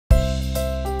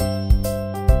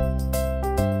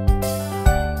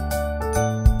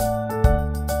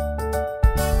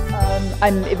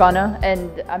I'm Ivana,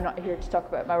 and I'm not here to talk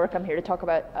about my work. I'm here to talk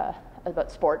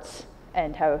about sports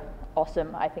and how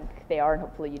awesome I think they are, and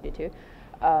hopefully you do too.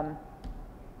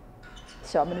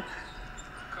 So I'm going to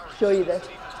show you this.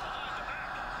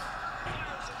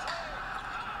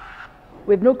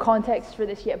 We have no context for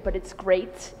this yet, but it's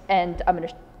great, and I'm going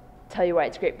to tell you why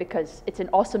it's great, because it's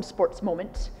an awesome sports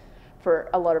moment for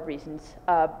a lot of reasons.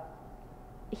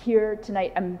 Here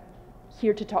tonight, I'm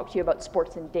here to talk to you about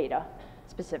sports and data,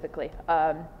 specifically.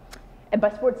 And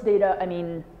by sports data, I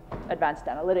mean advanced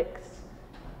analytics,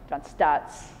 advanced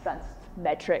stats, advanced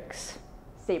metrics,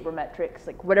 sabermetrics,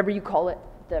 like whatever you call it.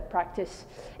 The practice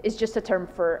is just a term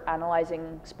for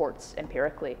analyzing sports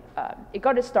empirically. It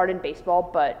got its start in baseball,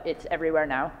 but it's everywhere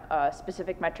now.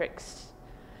 Specific metrics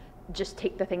just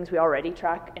take the things we already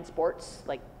track in sports,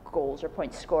 like goals or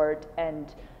points scored,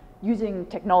 and using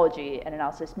technology and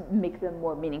analysis make them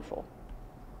more meaningful.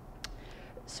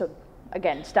 So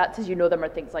again, stats as you know them are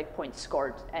things like points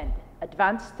scored, and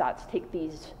advanced stats take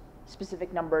these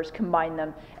specific numbers, combine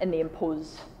them, and they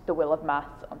impose the will of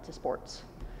math onto sports.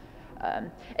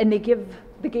 And they give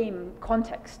the game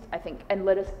context, I think, and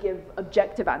let us give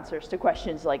objective answers to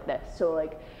questions like this. So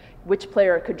like, which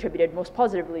player contributed most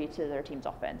positively to their team's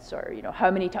offense, or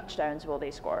how many touchdowns will they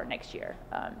score next year?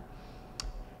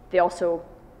 They also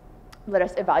let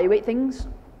us evaluate things,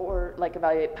 or like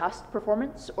evaluate past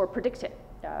performance or predict it.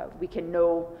 We can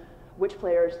know which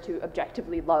players to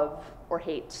objectively love or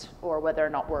hate, or whether or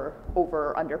not we're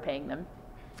over or underpaying them.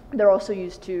 They're also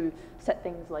used to set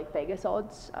things like Vegas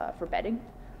odds for betting.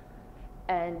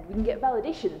 And we can get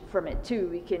validation from it too.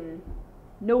 We can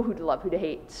know who to love, who to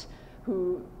hate,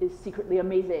 who is secretly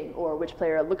amazing, or which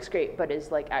player looks great but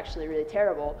is like actually really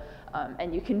terrible.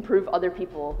 And you can prove other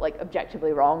people like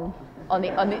objectively wrong on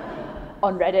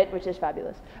Reddit, which is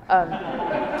fabulous.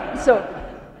 So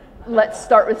let's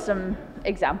start with some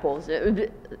examples. It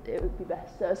would be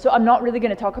best. So I'm not really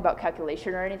going to talk about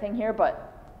calculation or anything here,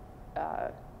 but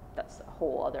that's a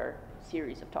whole other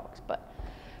series of talks. But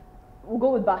we'll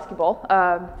go with basketball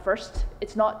first.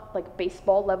 It's not like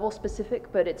baseball level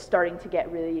specific, but it's starting to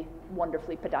get really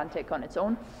wonderfully pedantic on its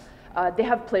own. They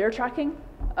have player tracking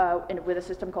with a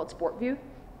system called SportView,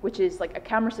 which is like a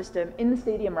camera system in the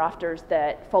stadium rafters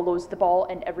that follows the ball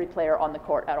and every player on the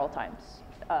court at all times.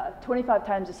 25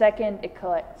 times a second, it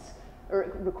collects, or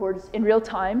it records in real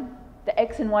time the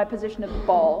X and Y position of the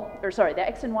ball, the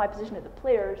X and Y position of the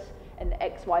players, and the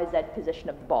X, Y, Z position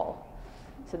of the ball.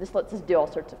 So this lets us do all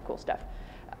sorts of cool stuff.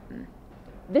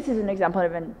 This is an example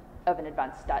of an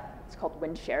advanced stat. It's called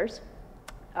win shares.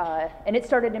 And it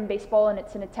started in baseball, and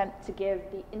it's an attempt to give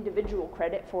the individual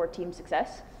credit for team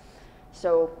success.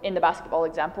 So in the basketball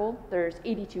example, there's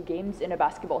 82 games in a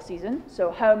basketball season. So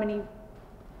how many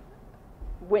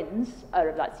wins out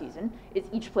of that season is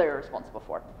each player responsible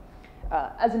for?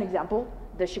 As an example,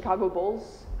 the Chicago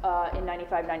Bulls in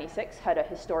 95-96 had a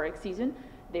historic season.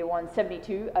 They won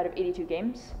 72 out of 82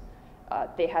 games.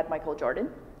 They had Michael Jordan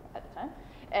at the time,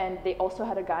 and they also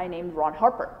had a guy named Ron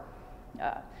Harper.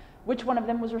 Which one of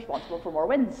them was responsible for more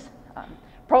wins?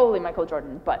 Probably Michael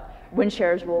Jordan, but win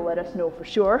shares will let us know for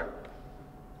sure.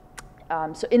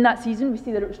 So in that season, we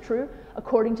see that it was true.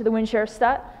 According to the win share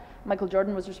stat, Michael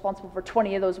Jordan was responsible for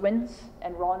 20 of those wins,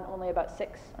 and Ron only about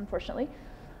 6, unfortunately.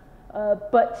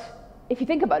 But if you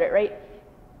think about it, right,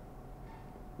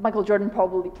 Michael Jordan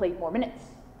probably played more minutes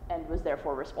and was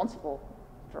therefore responsible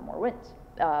for more wins.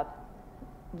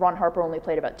 Ron Harper only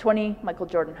played about 20. Michael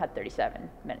Jordan had 37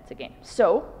 minutes a game.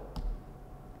 So,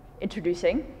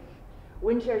 introducing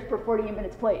win shares per 48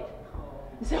 minutes played.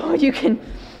 So you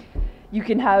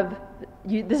can have,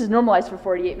 this is normalized for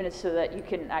 48 minutes so that you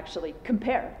can actually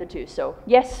compare the two. So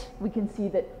yes, we can see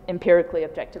that empirically,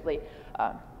 objectively,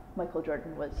 Michael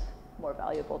Jordan was more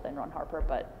valuable than Ron Harper,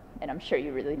 and I'm sure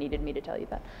you really needed me to tell you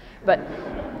that. But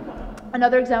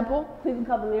another example, Cleveland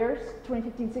Cavaliers,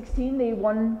 2015-16, they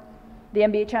won the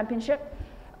NBA championship.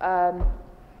 I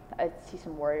see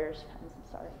some Warriors fans,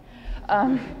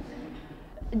 I'm sorry.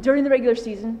 During the regular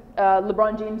season,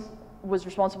 LeBron James was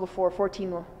responsible for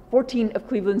 14 of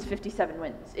Cleveland's 57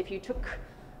 wins. If you took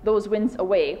those wins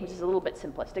away, which is a little bit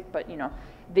simplistic, but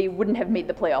they wouldn't have made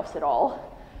the playoffs at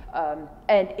all.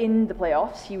 And in the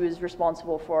playoffs, he was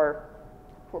responsible for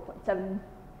 4.7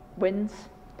 wins,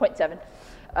 0.7.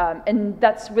 And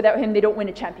that's, without him, they don't win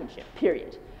a championship,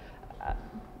 period.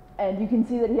 And you can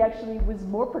see that he actually was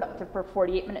more productive for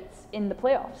 48 minutes in the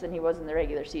playoffs than he was in the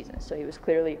regular season. So he was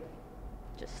clearly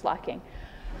just slacking.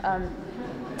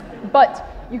 But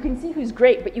you can see who's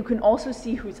great, but you can also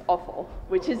see who's awful,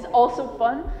 which is also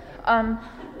fun.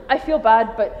 I feel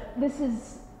bad, but this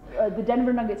is the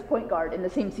Denver Nuggets point guard in the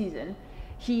same season.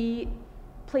 He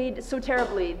played so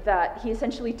terribly that he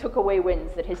essentially took away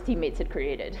wins that his teammates had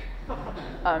created.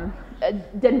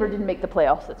 Denver didn't make the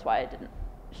playoffs, that's why I didn't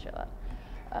show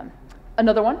that.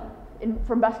 Another one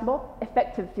from basketball,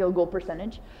 effective field goal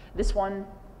percentage. This one,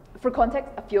 for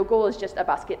context, a field goal is just a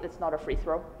basket that's not a free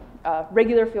throw.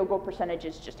 Regular field goal percentage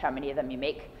is just how many of them you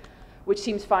make, which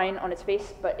seems fine on its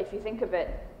face, but if you think of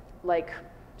it like,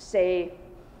 say,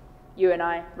 you and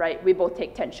I, right, we both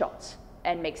take 10 shots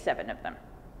and make 7 of them.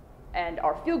 And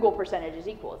our field goal percentage is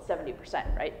equal, it's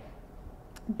 70%, right?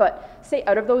 But say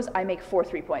out of those, I make 4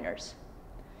 3-pointers,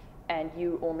 and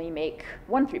you only make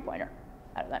 1 3-pointer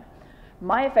out of them.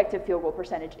 My effective field goal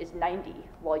percentage is 90,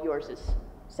 while yours is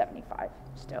 75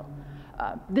 still.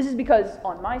 This is because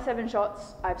on my 7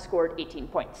 shots, I've scored 18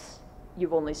 points.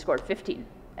 You've only scored 15,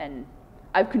 and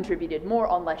I've contributed more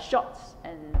on less shots,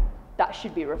 and that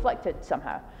should be reflected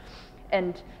somehow.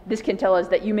 And this can tell us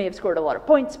that you may have scored a lot of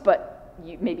points, but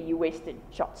maybe you wasted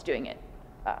shots doing it,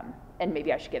 and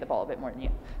maybe I should get the ball a bit more than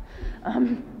you.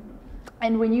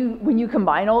 And when you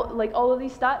combine all of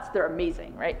these stats, they're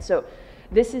amazing, right? So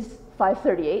this is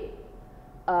 538,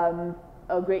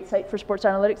 a great site for sports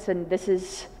analytics, and this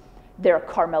is their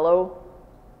Carmelo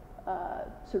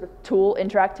sort of tool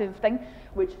interactive thing,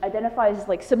 which identifies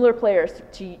like similar players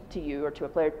to you or to a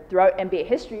player throughout NBA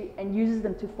history and uses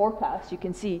them to forecast. You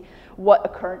can see what a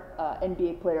current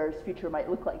NBA player's future might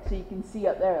look like. So you can see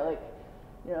up there, like,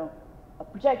 you know, a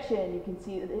projection. You can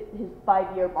see his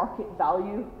 5-year market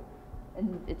value,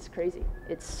 and it's crazy.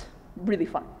 It's really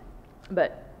fun.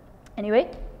 But anyway,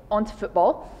 on to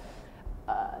football.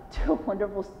 To a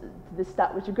wonderful, this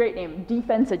stat was a great name,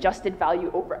 defense adjusted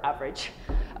value over average.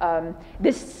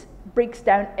 This breaks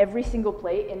down every single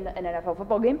play in an NFL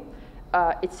football game,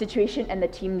 its situation and the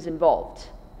teams involved,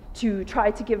 to try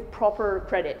to give proper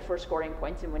credit for scoring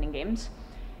points and winning games.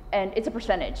 And it's a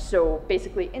percentage, so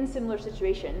basically in similar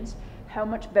situations, how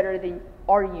much better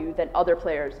are you than other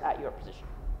players at your position?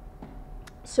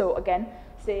 So again,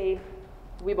 say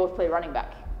we both play running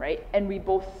back, right? And we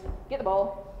both get the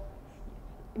ball.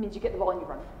 It means you get the ball and you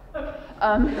run.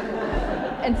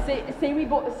 And say we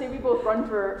both run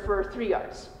for 3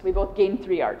 yards. We both gain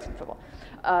 3 yards in football.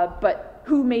 But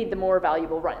who made the more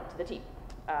valuable run to the team?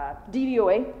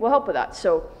 DVOA will help with that.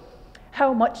 So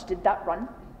how much did that run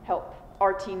help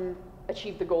our team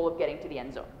achieve the goal of getting to the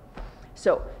end zone?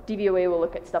 So DVOA will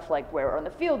look at stuff like where on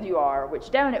the field you are, which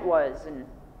down it was, and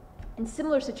in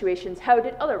similar situations, how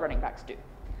did other running backs do?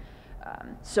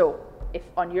 So if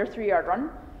on your 3-yard run,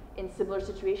 in similar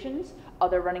situations,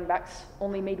 other running backs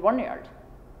only made 1 yard.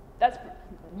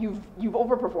 You've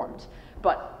overperformed.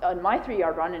 But on my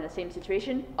 3-yard run in the same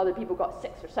situation, other people got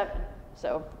 6 or 7.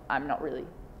 So I'm not really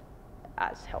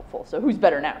as helpful. So who's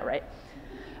better now, right?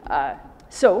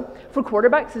 So for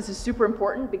quarterbacks, this is super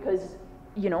important because,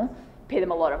 you know, pay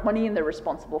them a lot of money and they're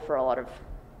responsible for a lot of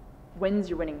wins.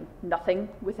 You're winning nothing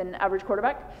with an average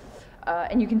quarterback.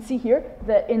 And you can see here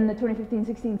that in the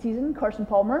 2015-16 season, Carson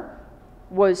Palmer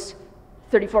was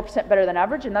 34% better than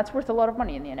average, and that's worth a lot of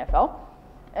money in the NFL.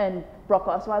 And Brock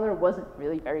Osweiler wasn't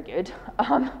really very good.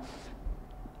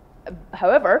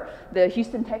 However, the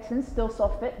Houston Texans still saw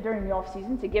fit during the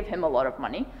offseason to give him a lot of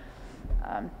money.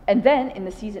 And then in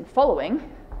the season following,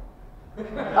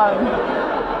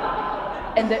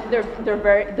 and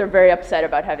they're very upset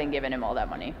about having given him all that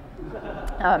money.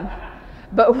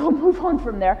 But we'll move on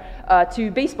from there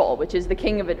to baseball, which is the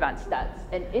king of advanced stats.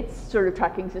 And its sort of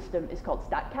tracking system is called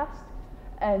StatCast.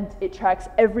 And it tracks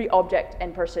every object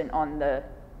and person on the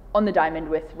diamond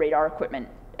with radar equipment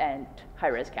and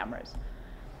high-res cameras.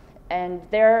 And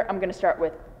there I'm going to start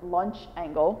with launch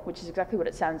angle, which is exactly what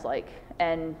it sounds like.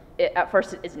 And at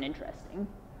first it isn't interesting.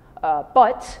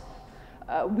 But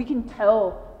we can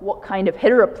tell what kind of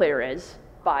hitter a player is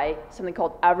by something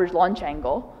called average launch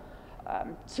angle.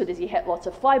 So does he hit lots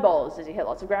of fly balls? Does he hit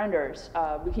lots of grounders?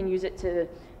 We can use it to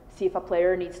see if a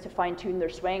player needs to fine-tune their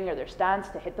swing or their stance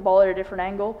to hit the ball at a different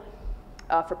angle.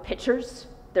 For pitchers,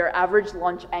 their average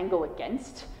launch angle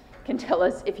against can tell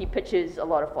us if he pitches a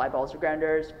lot of fly balls or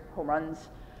grounders, home runs,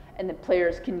 and then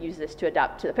players can use this to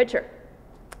adapt to the pitcher.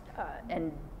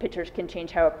 And pitchers can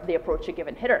change how they approach a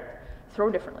given hitter,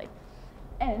 throw differently.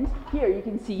 And here you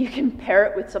can see you can pair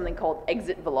it with something called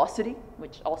exit velocity,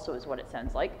 which also is what it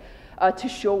sounds like, to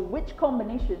show which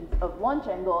combinations of launch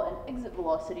angle and exit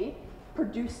velocity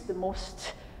produce the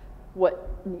most, what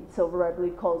Nate Silver, I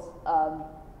believe, calls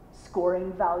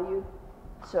scoring value.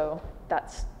 So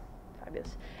that's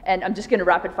fabulous. And I'm just going to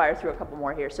rapid fire through a couple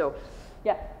more here. So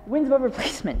yeah, wins above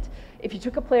replacement. If you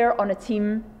took a player on a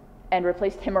team and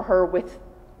replaced him or her with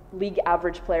league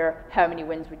average player, how many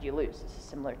wins would you lose? This is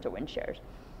similar to win shares.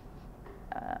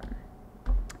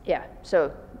 Yeah,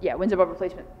 so yeah, wins above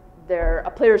replacement. They're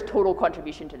a player's total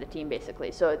contribution to the team,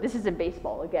 basically. So this is in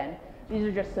baseball, again. These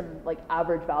are just some like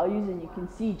average values, and you can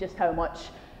see just how much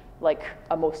like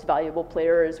a most valuable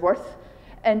player is worth.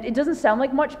 And it doesn't sound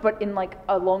like much, but in like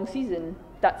a long season,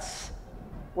 that's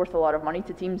worth a lot of money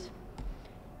to teams.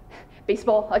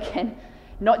 Baseball, again,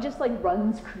 not just like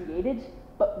runs created,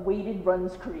 but weighted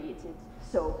runs created.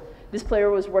 So this player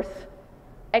was worth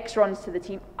X runs to the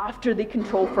team after they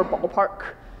control for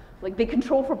ballpark. Like they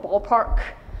control for ballpark,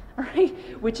 right?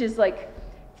 Which is like,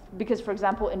 because for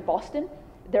example in Boston,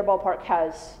 their ballpark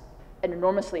has an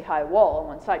enormously high wall on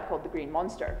one side called the Green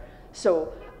Monster.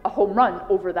 So a home run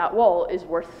over that wall is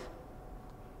worth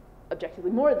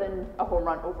objectively more than a home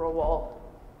run over a wall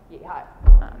yay high.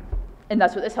 And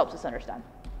that's what this helps us understand.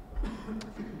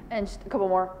 And just a couple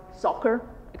more. Soccer,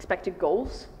 expected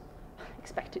goals.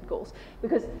 Expected goals.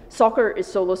 Because soccer is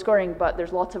so low scoring, but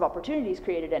there's lots of opportunities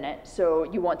created in it, so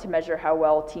you want to measure how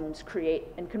well teams create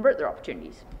and convert their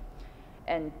opportunities.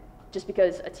 And just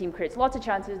because a team creates lots of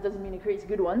chances doesn't mean it creates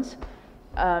good ones.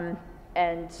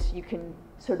 And you can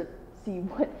sort of see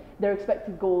what their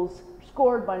expected goals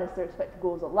scored minus their expected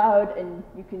goals allowed, and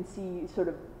you can see sort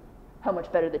of how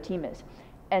much better the team is.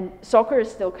 And soccer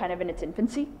is still kind of in its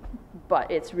infancy,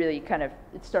 but it's really kind of,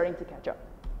 it's starting to catch up.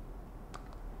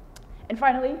 And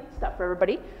finally, stuff for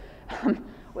everybody,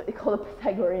 what they call the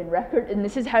Pythagorean record, and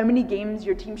this is how many games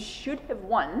your team should have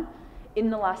won in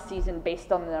the last season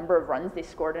based on the number of runs they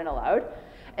scored and allowed.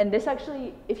 And this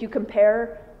actually, if you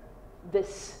compare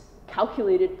this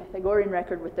calculated Pythagorean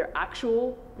record with their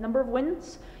actual number of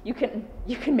wins, you can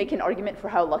make an argument for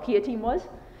how lucky a team was.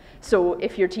 So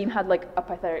if your team had like a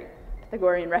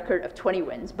Pythagorean record of 20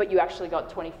 wins, but you actually got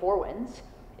 24 wins,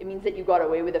 it means that you got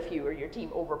away with a few or your team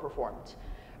overperformed.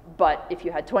 But if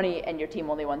you had 20 and your team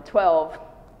only won 12,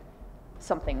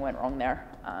 something went wrong there.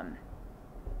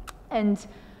 And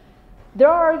there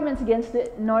are arguments against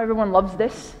it. Not everyone loves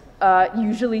this.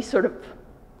 Usually sort of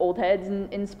old heads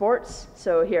in sports.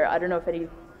 So here, I don't know if any...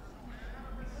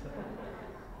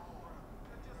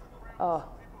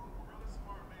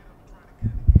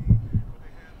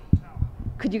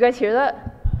 Could you guys hear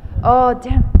that? Oh,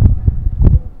 damn.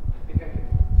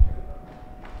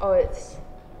 Oh, it's...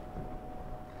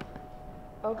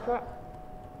 Oh, crap.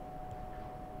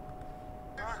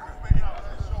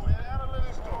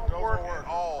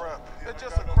 It's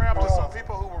just a crap to some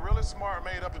people who were really smart,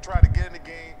 made up to try to get in the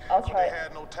game, but they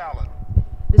had no talent.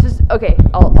 This is, okay,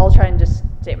 I'll try and just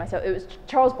say it myself. It was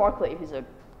Charles Barkley, who's a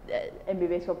NBA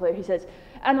baseball player. He says,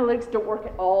 analytics don't work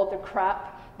at all, they're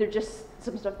crap. They're just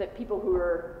some stuff that people who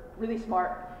are really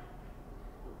smart,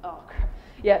 oh, crap.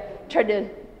 Yeah, tried to,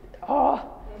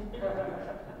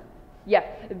 yeah,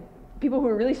 people who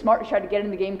are really smart try to get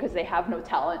in the game because they have no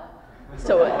talent.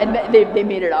 So, and they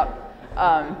made it up.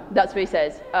 That's what he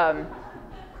says.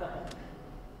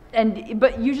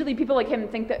 But usually people like him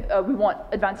think that we want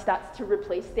advanced stats to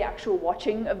replace the actual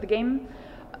watching of the game,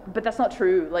 but that's not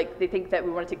true. Like they think that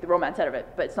we want to take the romance out of it,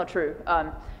 but it's not true.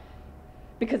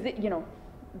 Because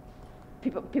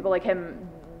people like him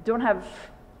don't have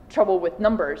trouble with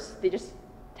numbers. They just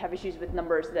have issues with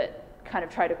numbers that kind of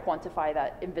try to quantify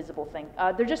that invisible thing.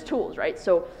 They're just tools, right?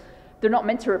 So they're not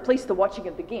meant to replace the watching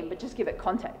of the game, but just give it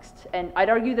context. And I'd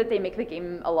argue that they make the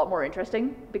game a lot more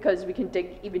interesting because we can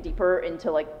dig even deeper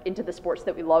into the sports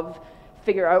that we love,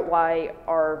 figure out why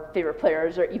our favorite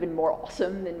players are even more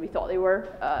awesome than we thought they were.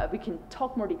 We can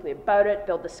talk more deeply about it,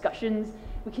 build discussions.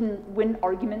 We can win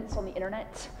arguments on the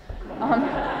internet.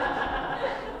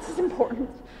 This is important.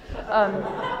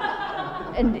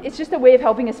 And it's just a way of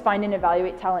helping us find and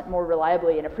evaluate talent more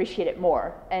reliably and appreciate it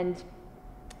more. And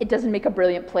it doesn't make a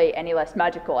brilliant play any less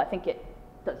magical. I think it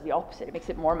does the opposite. It makes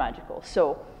it more magical.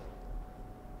 So,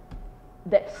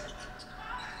 this.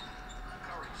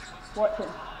 Watch him.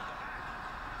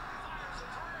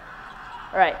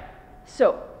 All right.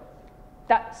 So,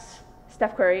 that's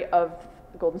Steph Curry of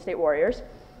the Golden State Warriors.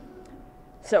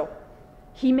 So,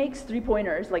 he makes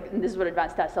three-pointers, and this is what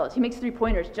advanced stats tell us. He makes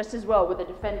three-pointers just as well with a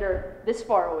defender this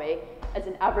far away as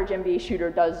an average NBA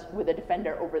shooter does with a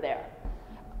defender over there.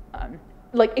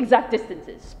 Like exact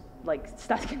distances, like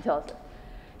stats can tell us that.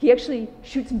 He actually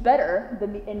shoots better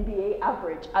than the NBA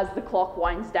average as the clock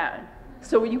winds down.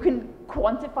 So you can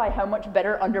quantify how much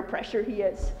better under pressure he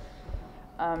is.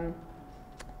 And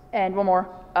one more,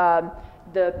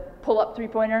 the pull-up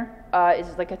three-pointer is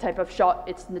like a type of shot.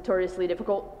 It's notoriously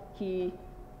difficult. The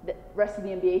rest of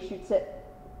the NBA shoots it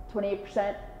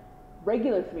 28%.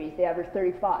 Regular threes, they average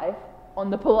 35. On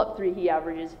the pull-up three, he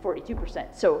averages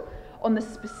 42%. So on the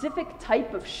specific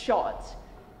type of shot,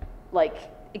 like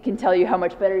it can tell you how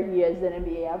much better he is than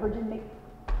NBA average and make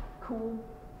cool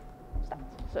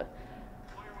stats.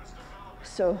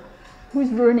 So who's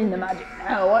ruining the magic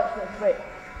now? Watch this. Wait.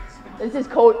 This is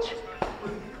coach.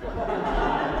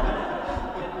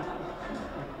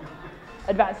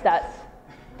 Advanced stats.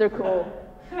 They're cool.